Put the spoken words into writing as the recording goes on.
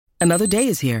Another day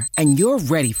is here, and you're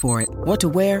ready for it. What to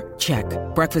wear? Check.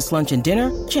 Breakfast, lunch, and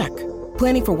dinner? Check.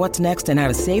 Planning for what's next and how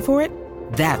to save for it?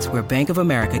 That's where Bank of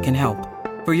America can help.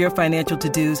 For your financial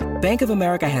to-dos, Bank of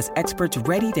America has experts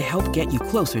ready to help get you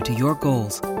closer to your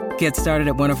goals. Get started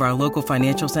at one of our local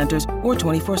financial centers or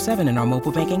 24/7 in our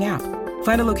mobile banking app.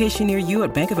 Find a location near you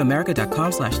at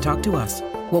bankofamerica.com/talktous.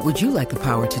 What would you like the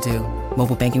power to do?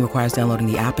 Mobile banking requires downloading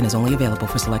the app and is only available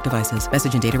for select devices.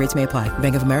 Message and data rates may apply.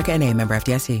 Bank of America N.A., member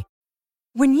FDIC.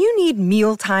 When you need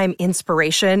mealtime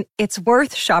inspiration, it's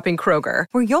worth shopping Kroger,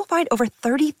 where you'll find over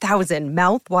 30,000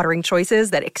 mouth-watering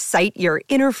choices that excite your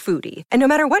inner foodie. And no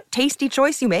matter what tasty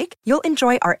choice you make, you'll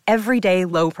enjoy our everyday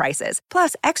low prices,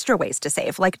 plus extra ways to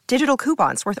save, like digital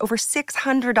coupons worth over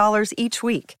 $600 each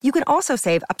week. You can also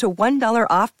save up to $1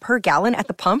 off per gallon at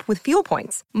the pump with fuel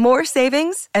points. More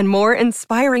savings and more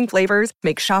inspiring flavors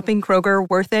make shopping Kroger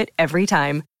worth it every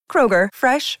time. Kroger,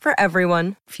 fresh for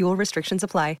everyone. Fuel restrictions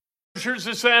apply. Hoosiers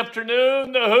this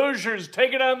afternoon. The Hoosiers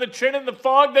take it on the chin in the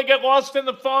fog. They get lost in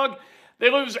the fog. They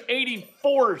lose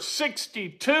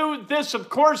 84-62. This, of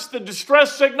course, the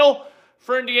distress signal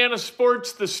for Indiana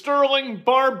sports. The Sterling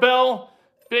barbell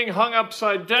being hung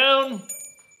upside down.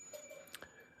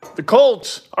 The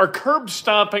Colts are curb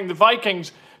stomping the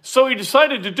Vikings, so he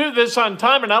decided to do this on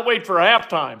time and not wait for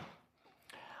halftime.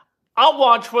 I'll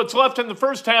watch what's left in the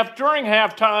first half during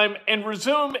halftime and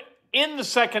resume in the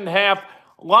second half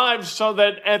live so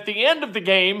that at the end of the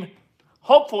game,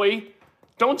 hopefully,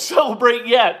 don't celebrate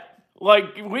yet.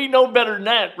 Like, we know better than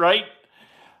that, right?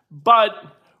 But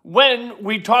when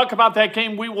we talk about that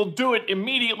game, we will do it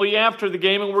immediately after the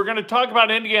game, and we're going to talk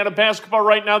about Indiana basketball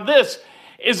right now. This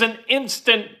is an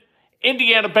instant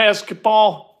Indiana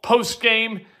basketball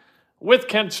post-game with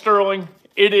Kent Sterling.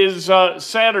 It is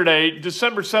Saturday,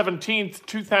 December 17th,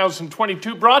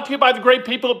 2022, brought to you by the great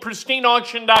people at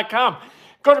PristineAuction.com.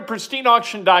 Go to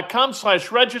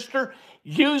pristineauction.com/register,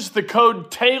 use the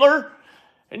code Taylor,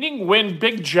 and you can win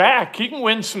Big Jack. You can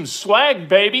win some swag,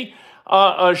 baby.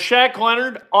 A Shaq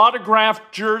Leonard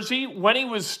autographed jersey when he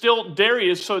was still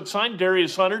Darius, so it signed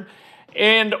Darius Leonard,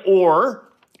 and or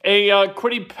a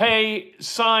Kwity Paye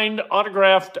signed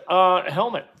autographed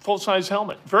helmet, full-size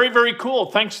helmet. Very, very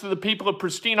cool. Thanks to the people at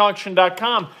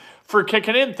pristineauction.com for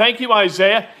kicking in. Thank you,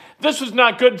 Isaiah. This was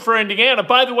not good for Indiana.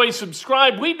 By the way,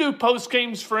 subscribe. We do post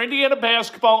games for Indiana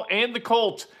basketball and the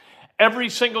Colts every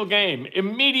single game,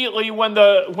 immediately when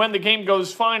the game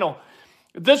goes final.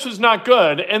 This was not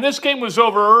good, and this game was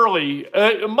over early,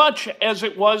 much as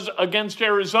it was against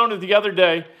Arizona the other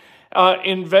day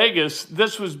in Vegas.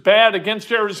 This was bad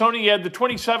against Arizona. You had the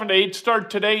 27-8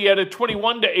 start today. You had a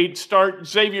 21-8 start.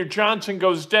 Xavier Johnson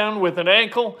goes down with an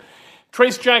ankle.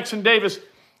 Trace Jackson Davis.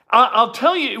 I'll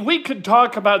tell you, we could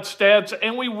talk about stats,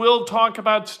 and we will talk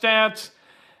about stats.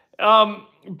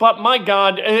 But my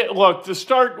God, look, the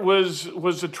start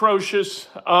was atrocious.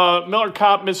 Miller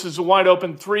Kopp misses a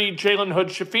wide-open three. Jalen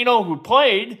Hood-Schifino, who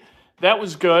played, that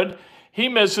was good. He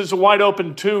misses a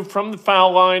wide-open two from the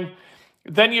foul line.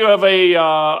 Then you have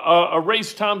a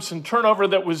Race Thompson turnover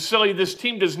that was silly. This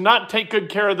team does not take good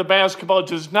care of the basketball. It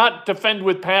does not defend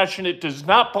with passion. It does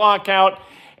not block out.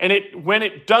 And when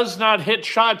it does not hit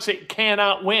shots, it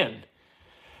cannot win.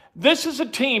 This is a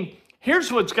team,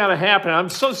 here's what's going to happen. I'm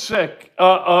so sick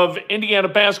of Indiana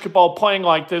basketball playing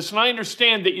like this. And I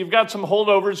understand that you've got some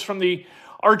holdovers from the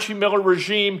Archie Miller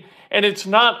regime, and it's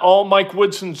not all Mike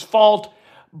Woodson's fault.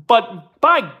 But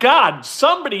by God,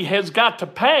 somebody has got to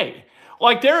pay.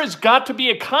 Like, there has got to be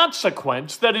a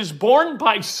consequence that is borne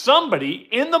by somebody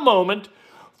in the moment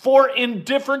for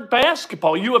indifferent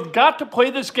basketball. You have got to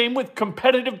play this game with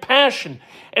competitive passion.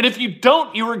 And if you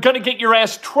don't, you are going to get your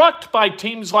ass trucked by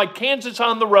teams like Kansas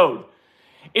on the road.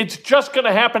 It's just going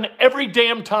to happen every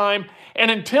damn time.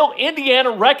 And until Indiana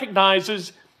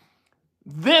recognizes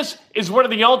this is one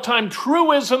of the all-time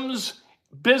truisms,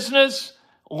 business,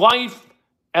 life,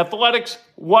 athletics,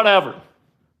 whatever.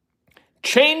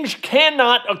 Change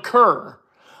cannot occur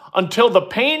until the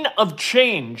pain of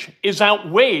change is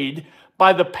outweighed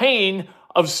by the pain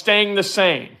of staying the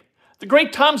same. The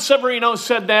great Tom Severino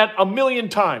said that a million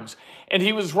times, and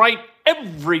he was right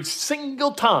every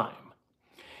single time.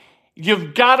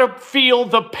 You've got to feel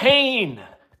the pain.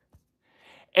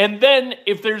 And then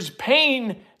if there's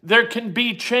pain, there can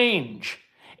be change.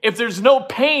 If there's no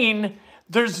pain,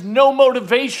 there's no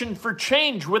motivation for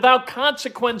change. Without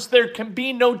consequence, there can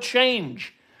be no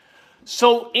change.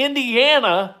 So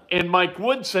Indiana and Mike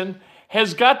Woodson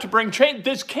has got to bring change.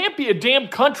 This can't be a damn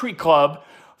country club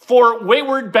for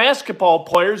wayward basketball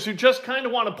players who just kind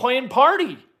of want to play and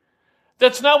party.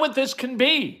 That's not what this can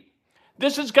be.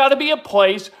 This has got to be a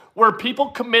place where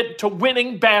people commit to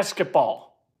winning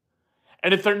basketball.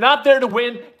 And if they're not there to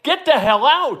win, get the hell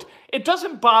out. It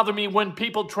doesn't bother me when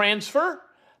people transfer.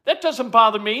 That doesn't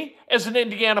bother me as an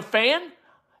Indiana fan.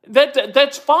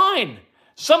 That's fine.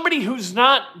 Somebody who's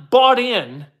not bought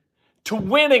in to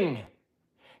winning,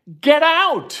 get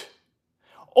out.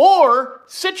 Or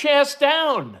sit your ass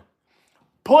down.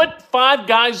 Put 5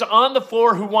 guys on the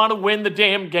floor who want to win the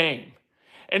damn game.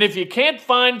 And if you can't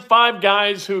find 5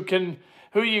 guys who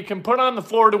you can put on the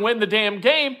floor to win the damn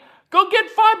game, go get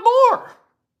 5 more.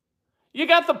 You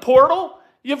got the portal.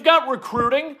 You've got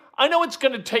recruiting. I know it's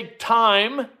going to take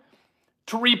time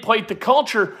to replate the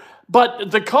culture,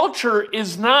 but the culture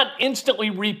is not instantly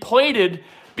replated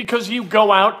because you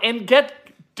go out and get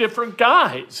different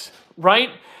guys, right?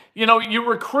 You know, you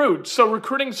recruit. So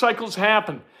recruiting cycles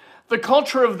happen. The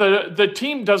culture of the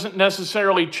team doesn't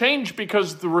necessarily change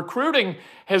because the recruiting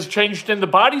has changed and the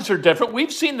bodies are different.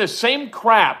 We've seen the same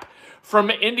crap from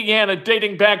Indiana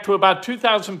dating back to about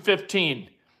 2015.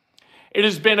 It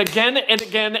has been again and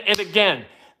again and again.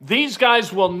 These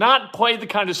guys will not play the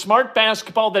kind of smart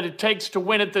basketball that it takes to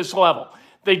win at this level.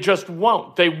 They just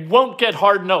won't. They won't get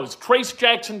hard-nosed. Trayce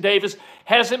Jackson-Davis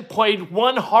hasn't played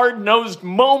one hard-nosed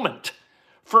moment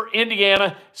for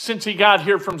Indiana since he got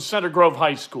here from Center Grove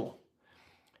High School.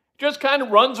 Just kind of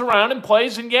runs around and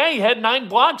plays, and yeah, he had 9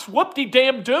 blocks.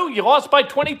 Whoop-de-damn-do, you lost by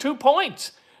 22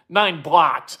 points. 9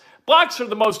 blocks. Blocks are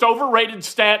the most overrated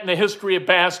stat in the history of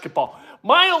basketball.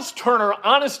 Miles Turner,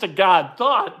 honest to God,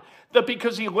 thought that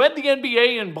because he led the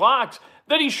NBA in blocks,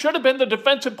 that he should have been the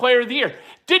Defensive Player of the Year.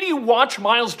 Did you watch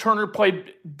Miles Turner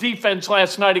play defense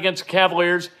last night against the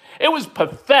Cavaliers? It was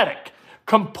pathetic.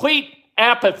 Complete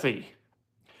apathy.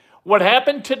 What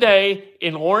happened today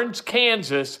in Lawrence,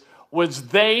 Kansas, was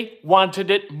they wanted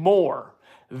it more.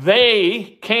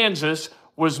 Kansas,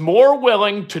 was more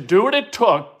willing to do what it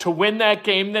took to win that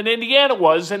game than Indiana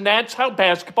was, and that's how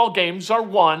basketball games are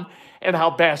won and how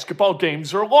basketball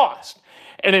games are lost.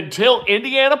 And until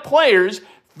Indiana players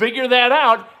figure that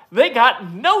out, they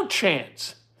got no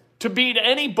chance to beat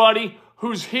anybody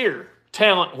who's here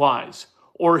talent-wise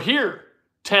or here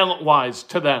talent-wise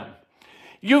to them.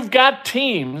 You've got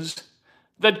teams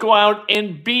that go out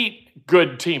and beat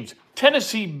good teams.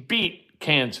 Tennessee beat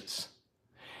Kansas.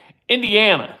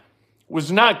 Indiana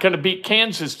was not going to beat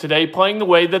Kansas today playing the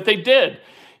way that they did.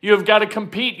 You have got to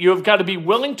compete. You have got to be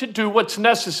willing to do what's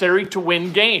necessary to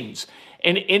win games.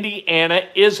 And Indiana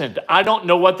isn't. I don't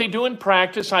know what they do in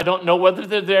practice. I don't know whether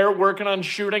they're there working on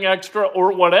shooting extra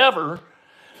or whatever.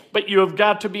 But you have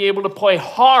got to be able to play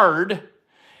hard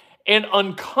and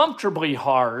uncomfortably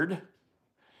hard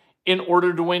in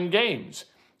order to win games.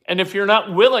 And if you're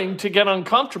not willing to get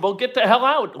uncomfortable, get the hell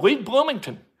out. Leave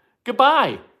Bloomington.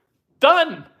 Goodbye.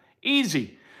 Done.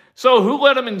 Easy. So who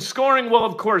led them in scoring? Well,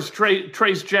 of course,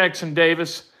 Trayce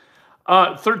Jackson-Davis.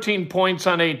 13 points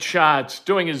on 8 shots,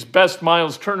 doing his best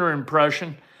Miles Turner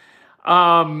impression.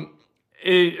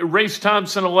 Race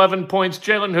Thompson, 11 points.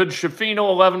 Jalen Hood-Schifino,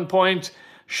 11 points.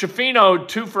 Schifino,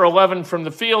 2 for 11 from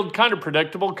the field. Kind of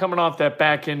predictable coming off that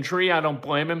back injury. I don't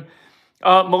blame him.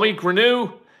 Malik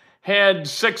Reneau had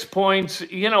 6 points.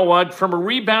 You know what? From a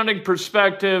rebounding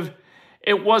perspective,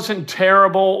 it wasn't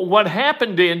terrible. What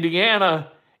happened to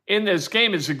Indiana in this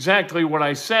game is exactly what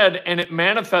I said, and it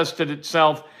manifested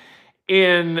itself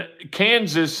in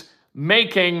Kansas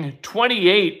making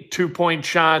 28 two-point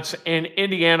shots and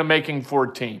Indiana making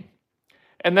 14.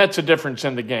 And that's a difference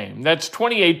in the game. That's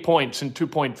 28 points and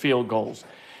 2-point field goals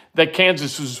that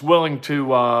Kansas was willing to,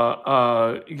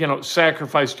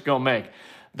 sacrifice to go make.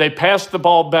 They passed the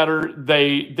ball better.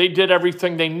 They did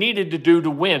everything they needed to do to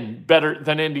win better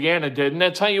than Indiana did, and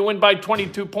that's how you win by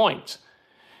 22 points.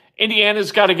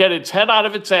 Indiana's got to get its head out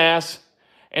of its ass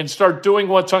and start doing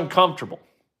what's uncomfortable.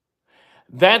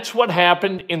 That's what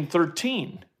happened in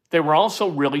 13. They were also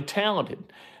really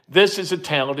talented. This is a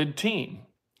talented team.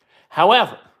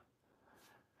 However,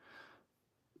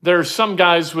 there are some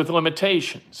guys with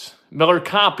limitations. Miller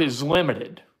Kopp is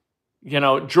limited.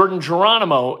 Jordan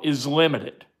Geronimo is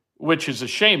limited, which is a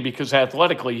shame because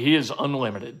athletically he is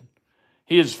unlimited.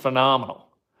 He is phenomenal.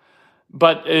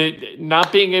 But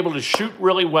not being able to shoot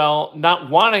really well, not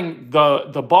wanting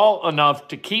the ball enough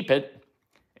to keep it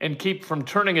and keep from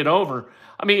turning it over.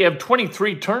 I mean, you have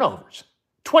 23 turnovers.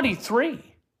 23.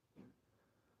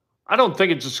 I don't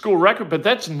think it's a school record, but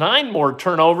that's 9 more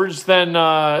turnovers than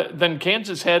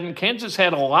Kansas had, and Kansas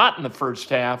had a lot in the first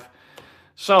half.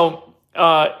 So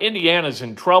Indiana's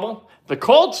in trouble. The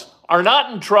Colts are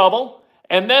not in trouble,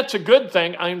 and that's a good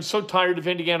thing. I am so tired of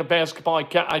Indiana basketball.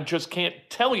 I just can't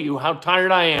tell you how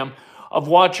tired I am of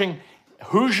watching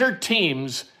Hoosier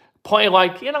teams play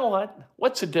like, you know what?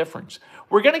 What's the difference?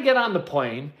 We're going to get on the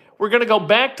plane. We're going to go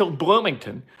back to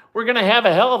Bloomington. We're going to have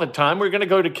a hell of a time. We're going to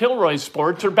go to Kilroy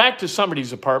Sports or back to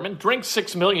somebody's apartment, drink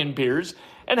 6 million beers,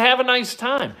 and have a nice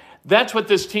time. That's what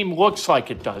this team looks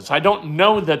like it does. I don't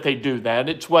know that they do that.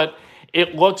 It's what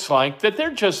it looks like, that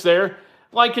they're just there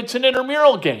like it's an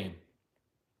intramural game.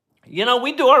 You know,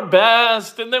 we do our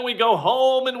best, and then we go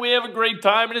home, and we have a great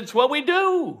time, and it's what we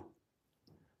do.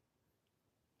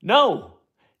 No,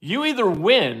 you either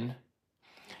win,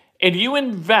 and you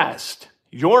invest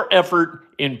your effort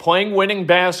in playing winning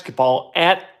basketball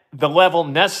at the level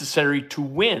necessary to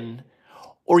win,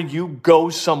 or you go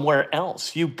somewhere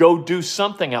else. You go do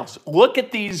something else. Look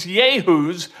at these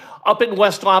yahoos up in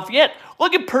West Lafayette.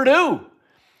 Look at Purdue.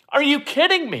 Are you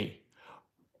kidding me?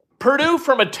 Purdue,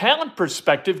 from a talent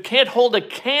perspective, can't hold a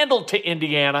candle to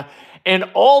Indiana, and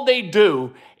all they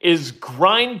do is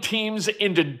grind teams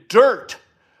into dirt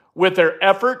with their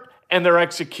effort and their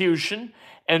execution,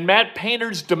 and Matt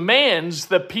Painter's demands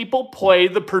that people play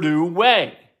the Purdue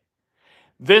way.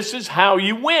 This is how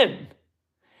you win.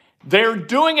 They're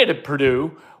doing it at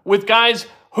Purdue with guys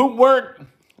who weren't,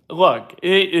 look,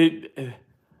 the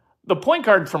point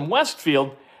guard from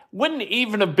Westfield wouldn't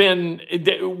even have been,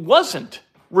 wasn't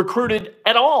recruited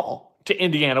at all to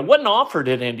Indiana, wasn't offered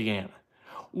at Indiana.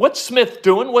 What's Smith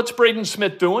doing? What's Braden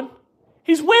Smith doing?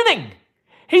 He's winning.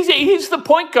 He's the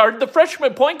point guard, the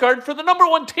freshman point guard for the number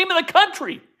one team in the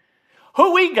country.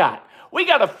 Who we got? We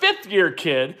got a fifth-year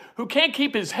kid who can't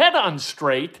keep his head on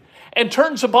straight and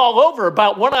turns the ball over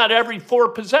about 1 out of every 4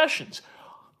 possessions.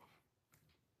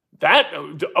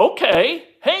 Okay.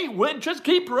 Hey, just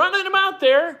keep running him out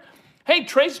there. Hey,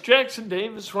 Trace Jackson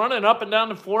Davis running up and down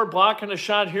the floor, blocking a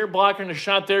shot here, blocking a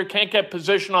shot there, can't get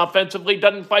position offensively,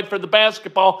 doesn't fight for the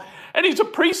basketball, and he's a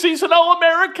preseason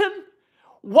All-American?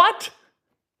 What?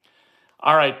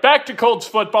 All right, back to Colts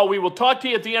football. We will talk to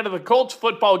you at the end of the Colts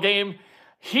football game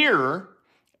here,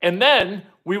 and then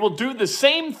we will do the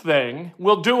same thing.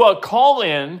 We'll do a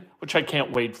call-in, which I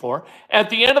can't wait for,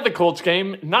 at the end of the Colts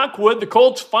game. Knock wood, the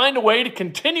Colts find a way to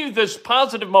continue this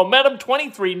positive momentum,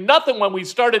 23-0 when we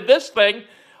started this thing.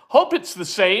 Hope it's the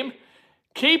same.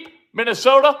 Keep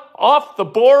Minnesota off the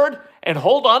board and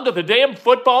hold on to the damn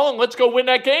football, and let's go win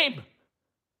that game.